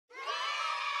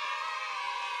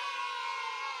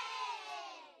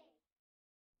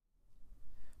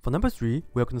For number 3,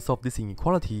 we are going to solve this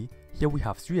inequality. Here we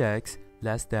have 3x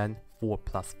less than 4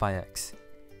 plus 5x.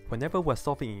 Whenever we're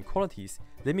solving inequalities,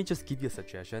 let me just give you a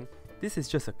suggestion. This is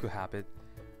just a good habit.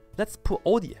 Let's put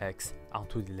all the x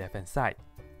onto the left hand side.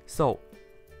 So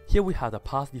here we have the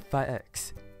positive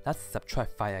 5x. Let's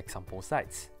subtract 5x on both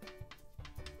sides.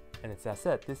 And as I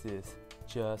said, this is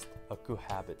just a good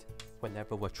habit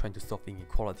whenever we're trying to solve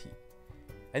inequality.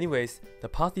 Anyways, the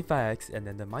positive 5x and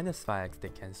then the minus 5x, they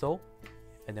cancel.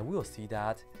 And then we will see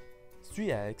that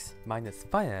 3x minus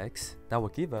 5x, that will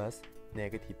give us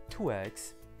negative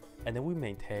 2x. And then we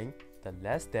maintain the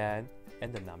less than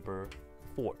and the number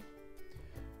 4.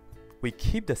 We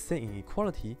keep the same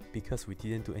inequality because we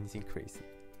didn't do anything crazy.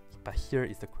 But here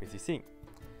is the crazy thing.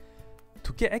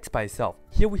 To get x by itself,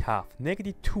 here we have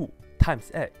negative 2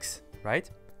 times x, right?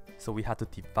 So we have to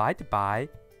divide by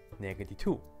negative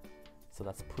 2. So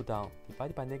let's put down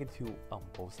divided by negative 2 on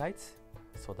both sides,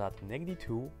 so that negative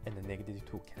 2 and the negative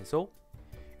 2 cancel.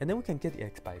 And then we can get the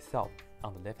x by itself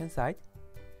on the left hand side.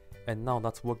 And now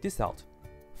let's work this out.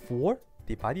 4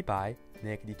 divided by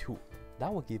negative 2,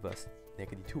 that will give us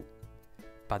negative 2.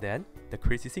 But then, the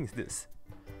crazy thing is this.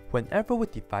 Whenever we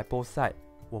divide both sides,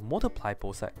 we'll multiply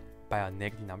both sides by a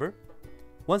negative number.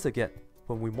 Once again,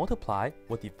 when we multiply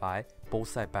or divide both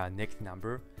sides by a negative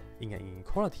number in an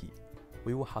inequality,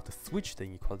 we will have to switch the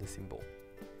inequality symbol.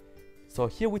 So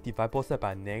here we divide both sides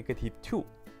by negative 2.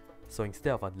 So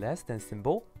instead of a less than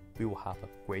symbol, we will have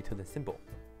a greater than symbol.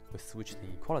 We switch the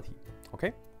inequality,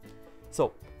 okay?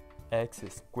 So x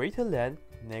is greater than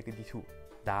negative 2.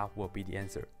 That will be the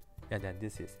answer. And then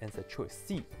this is answer choice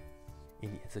C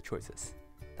in the answer choices.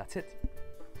 That's it.